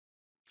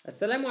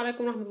Assalamu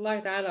alaikum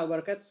warahmatullahi ta'ala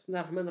wabarakatuh.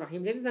 Bismillahir Rahmanir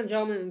Rahim. Ladies and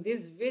gentlemen, in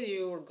this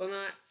video, we're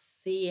gonna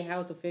see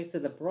how to fix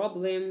the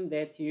problem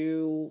that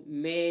you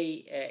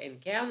may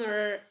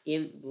encounter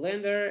in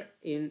Blender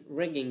in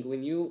rigging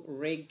when you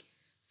rig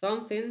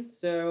something.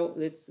 So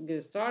let's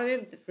get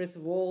started. First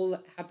of all,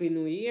 Happy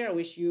New Year. I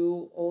wish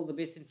you all the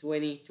best in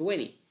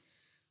 2020.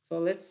 So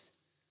let's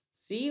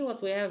see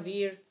what we have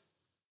here.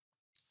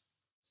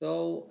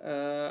 So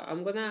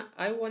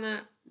I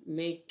wanna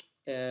make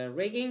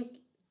rigging.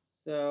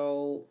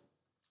 So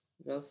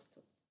just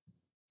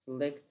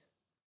select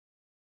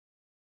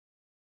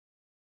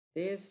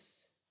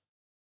this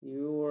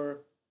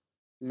your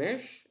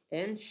mesh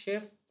and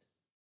shift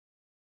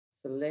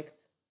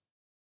select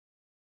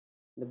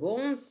the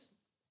bones,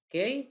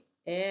 okay,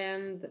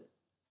 and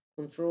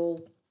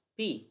control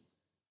P.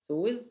 So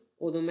with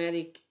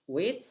automatic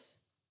weights,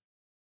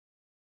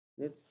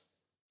 let's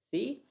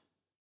see.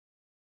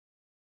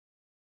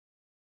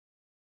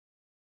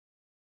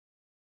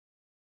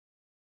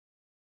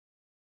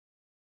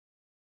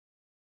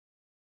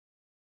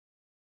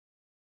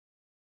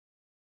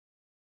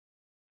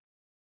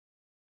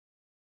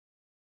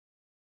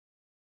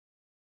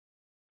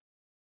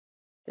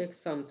 Takes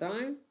some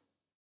time.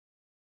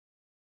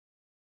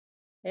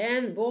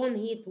 And bone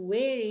heat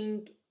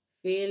weighting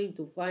failed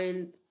to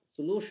find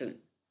solution.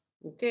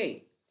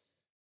 Okay,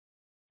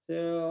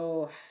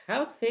 so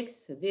how to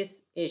fix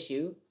this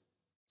issue?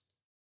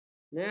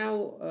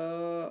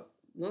 Now,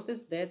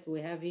 notice that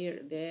we have here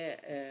the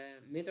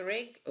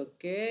metric.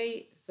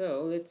 Okay,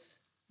 so let's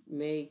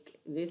make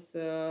this,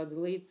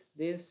 delete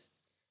this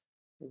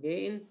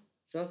again.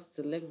 Just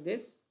select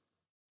this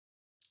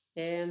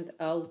and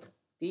Alt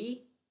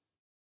P,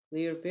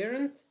 clear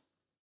parent.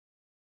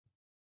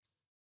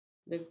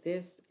 Select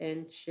this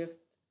and Shift,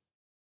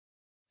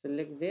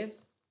 select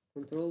this,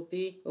 Control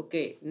P.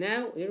 Okay,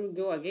 now here we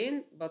go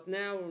again, but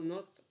now we'll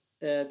not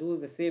do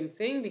the same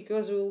thing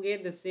because we'll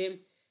get the same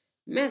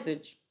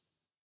message.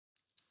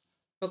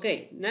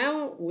 Okay,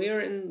 now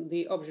we're in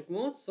the object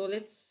mode, so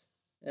let's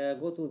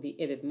go to the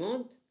edit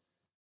mode.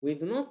 We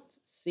do not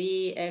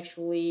see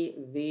actually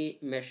the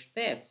mesh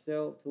tab,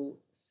 so to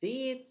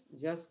see it,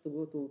 just to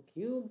go to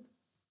cube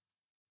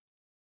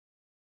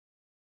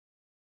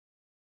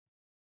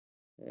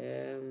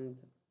and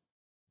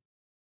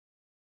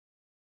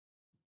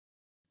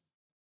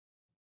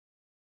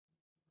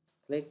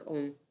click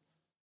on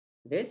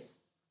this.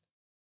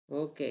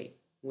 Okay,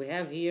 we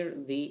have here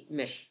the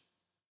mesh.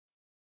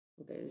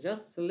 Okay,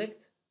 just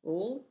select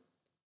all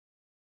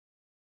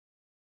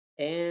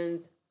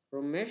and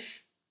from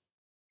mesh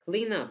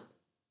clean up.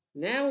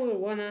 Now we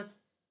wanna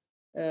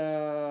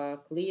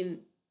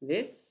clean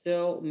this.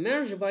 So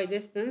merge by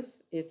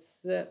distance,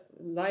 it's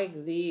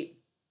like the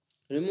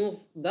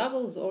remove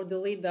doubles or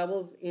delete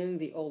doubles in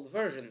the old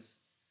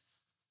versions.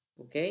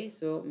 Okay,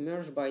 so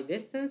merge by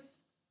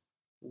distance.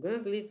 I'm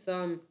gonna delete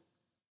some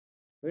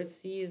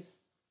vertices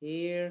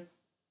here.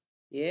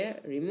 Yeah,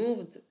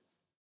 removed.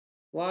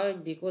 Why?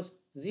 Because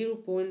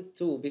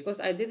 0.2,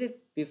 because I did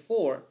it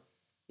before.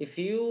 If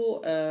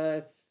you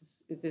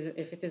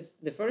if it is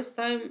the first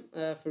time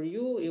for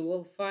you, you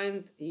will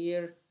find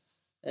here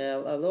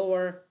a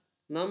lower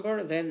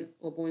number than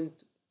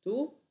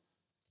 0.2,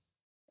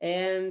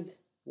 and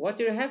what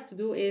you have to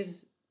do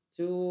is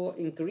to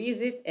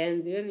increase it,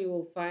 and then you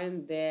will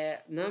find the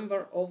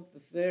number of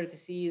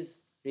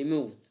vertices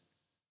removed.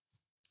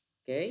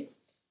 Okay,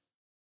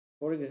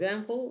 for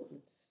example,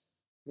 let's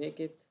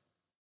make it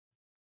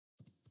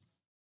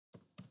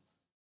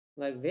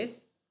like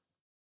this,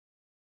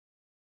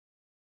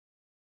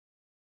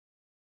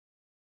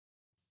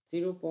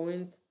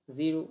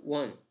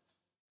 0.01.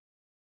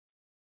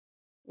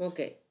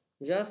 Okay,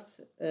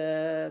 just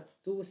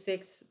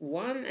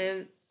 261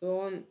 and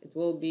so on, it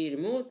will be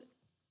removed.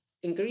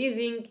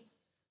 Increasing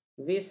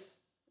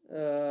this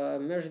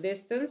merge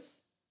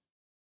distance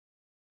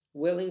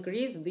will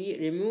increase the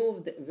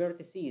removed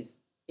vertices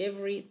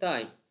every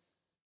time.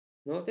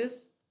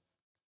 Notice?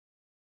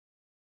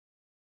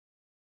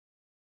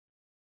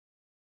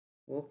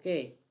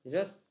 Okay,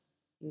 just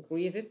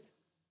increase it.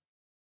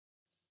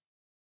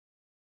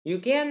 You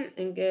can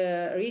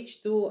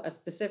reach to a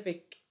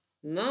specific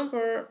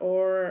number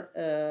or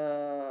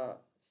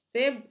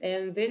step,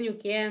 and then you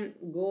can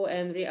go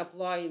and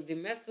reapply the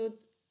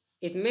method.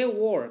 It may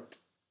work,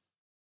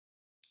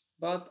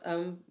 but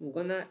I'm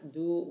gonna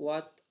do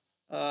what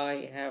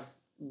I have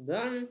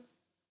done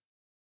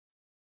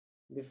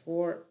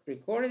before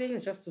recording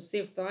just to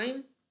save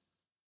time.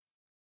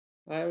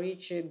 I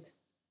reached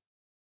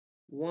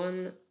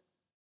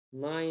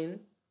 1.9.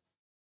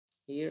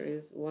 Here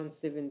is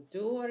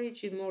 1.7.2. I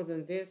reached more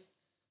than this.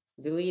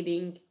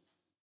 Deleting.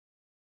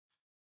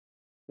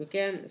 You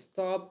can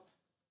stop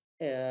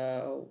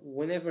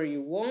whenever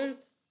you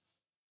want.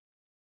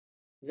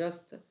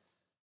 Just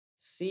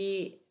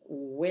see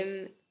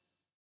when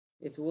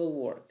it will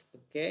work.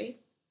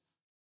 Okay.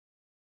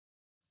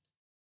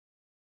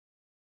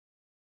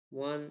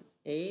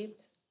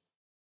 1.8.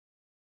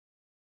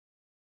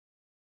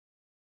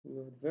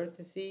 Move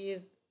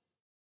vertices.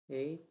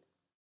 8.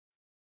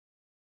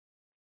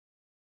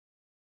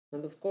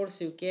 And of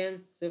course, you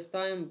can save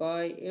time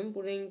by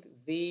inputting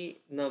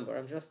the number.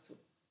 I'm just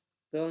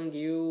telling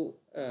you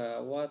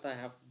what I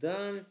have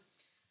done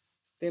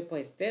step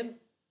by step.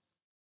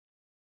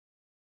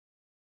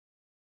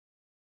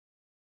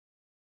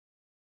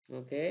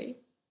 Okay,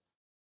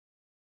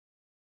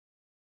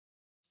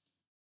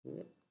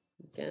 you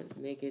can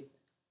make it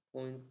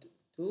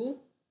 0.2.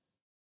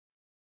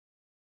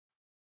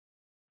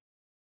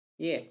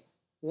 Yeah,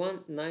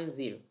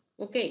 190.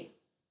 Okay,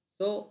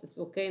 so it's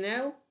okay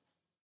now.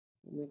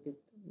 Make it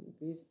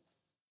increase.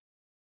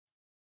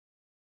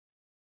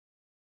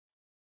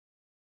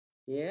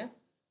 Yeah.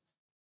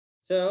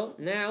 So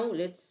now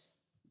let's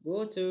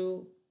go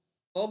to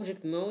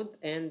object mode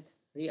and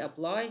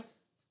reapply.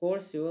 Of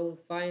course, you will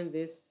find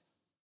this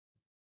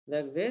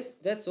like this.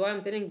 That's why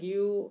I'm telling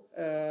you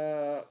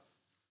the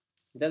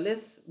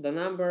less the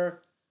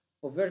number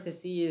of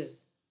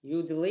vertices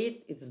you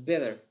delete, it's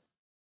better.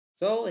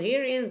 So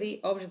here in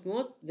the object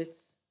mode,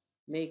 let's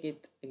make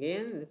it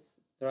again. Let's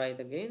try it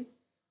again.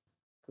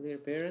 Clear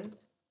parent.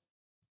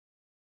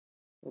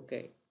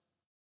 Okay.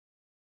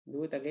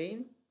 Do it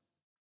again.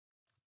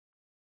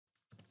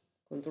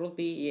 Control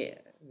P. Yeah,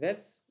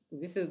 this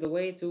is the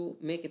way to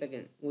make it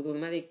again with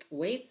automatic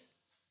weights.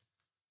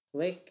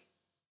 Click,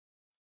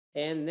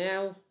 and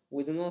now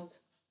we do not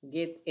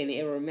get any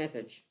error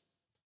message.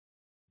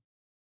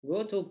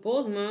 Go to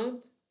pause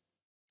mode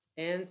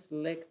and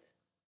select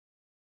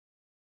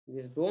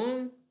this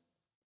bone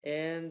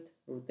and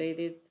rotate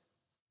it.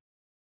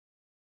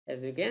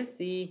 As you can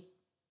see,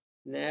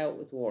 now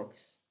it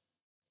works.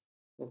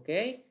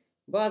 Okay,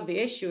 but the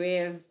issue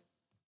is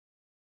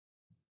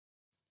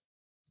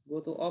go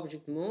to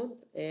object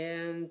mode,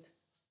 and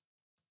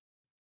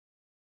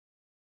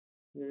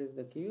here is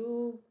the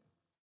cube.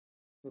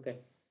 Okay,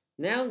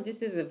 now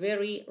this is a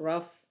very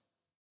rough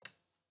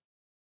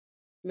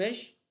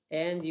mesh,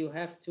 and you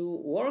have to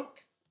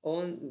work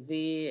on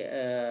the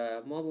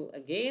model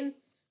again.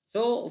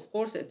 So of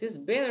course it is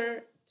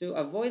better to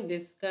avoid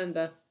this kind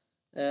of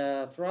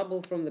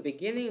trouble from the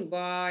beginning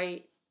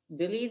by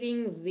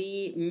deleting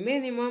the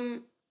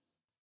minimum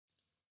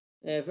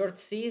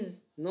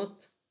vertices,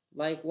 not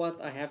like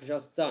what I have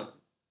just done.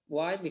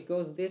 Why?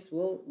 Because this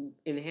will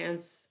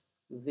enhance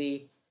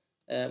the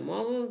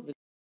model.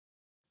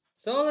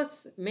 So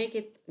let's make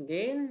it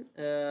again.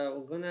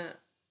 We're gonna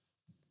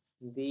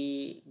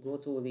go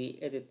to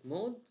the edit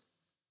mode.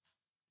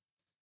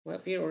 We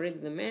have here already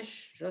the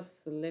mesh.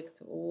 Just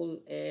select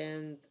all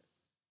and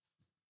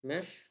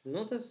mesh.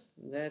 Notice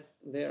that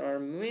there are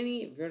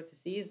many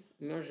vertices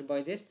merged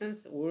by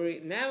distance.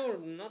 We're now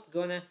not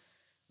gonna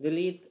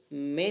delete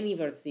many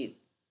vertices.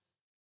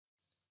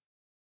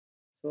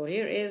 So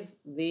here is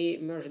the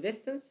merge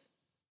distance.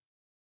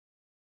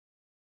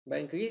 By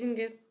increasing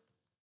it,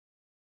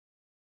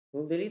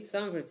 we'll delete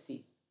some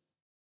vertices.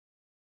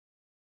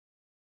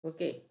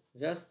 Okay,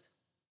 just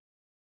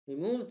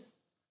removed.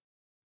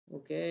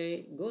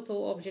 Okay, go to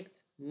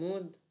object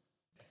mode.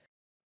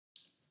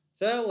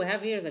 So we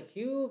have here the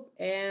cube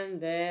and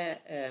the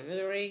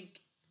middle rig.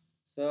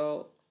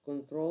 So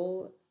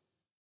control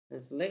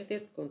and select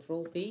it,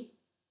 control P.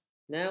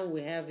 Now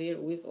we have here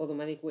with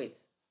automatic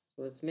weights.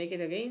 So let's make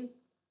it again.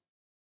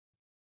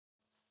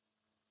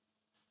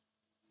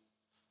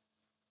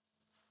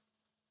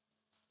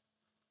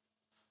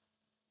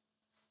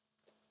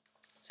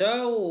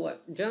 So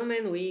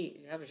gentlemen,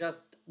 we have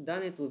just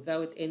done it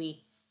without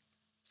any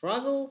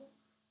trouble,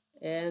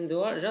 and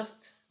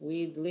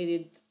we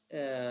deleted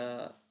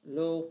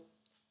low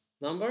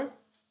number.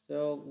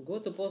 So go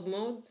to pause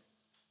mode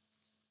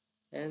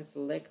and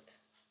select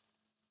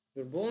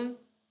your bone.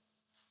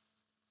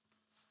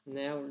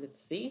 Now let's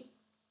see,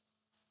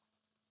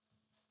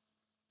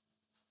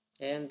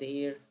 and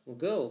here we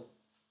go.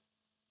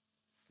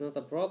 It's not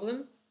a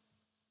problem,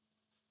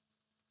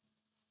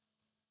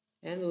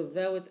 and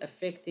without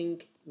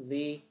affecting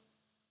the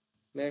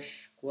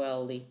mesh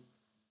quality.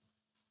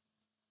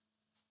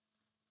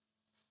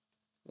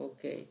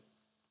 Okay,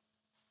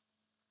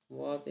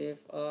 what if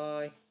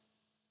I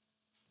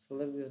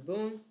select this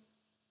bone?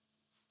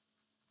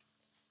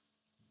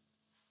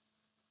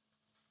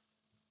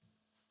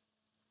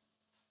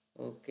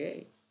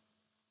 Okay,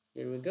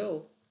 here we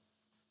go.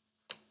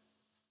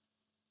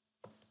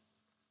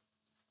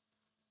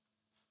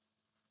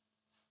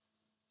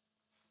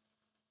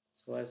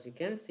 So as you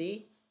can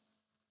see,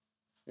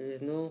 there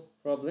is no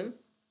problem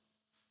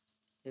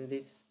in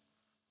this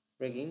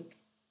rigging.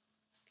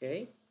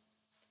 Okay,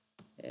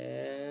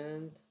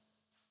 and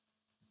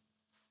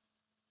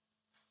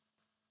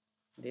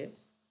this.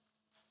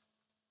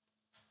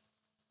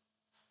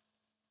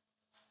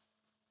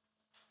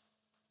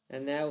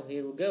 And now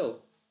here we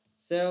go.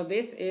 So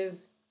this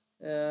is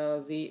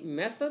the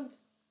method.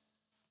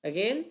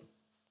 Again,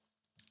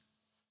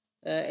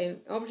 in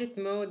object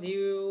mode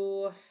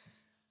you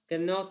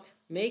cannot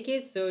make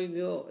it, so you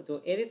go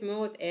to edit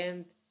mode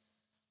and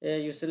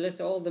you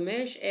select all the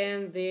mesh,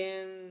 and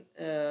then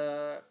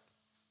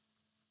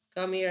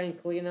come here and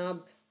clean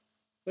up.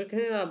 We're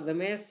cleaning up the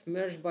mesh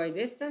merged by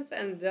distance,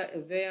 and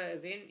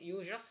then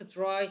you just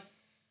try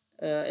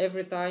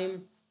every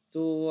time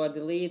to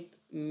delete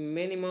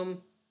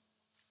minimum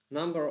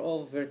number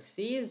of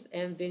vertices,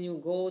 and then you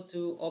go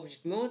to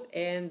object mode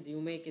and you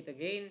make it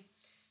again.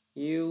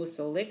 You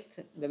select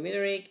the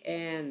metric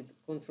and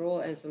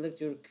control and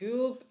select your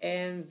cube,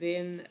 and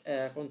then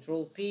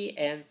control P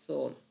and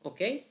so on.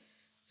 Okay,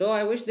 so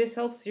I wish this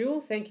helps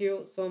you. Thank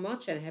you so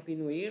much and happy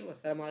new year.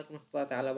 Wassalamu alaikum wa rahmatullahi ta'ala.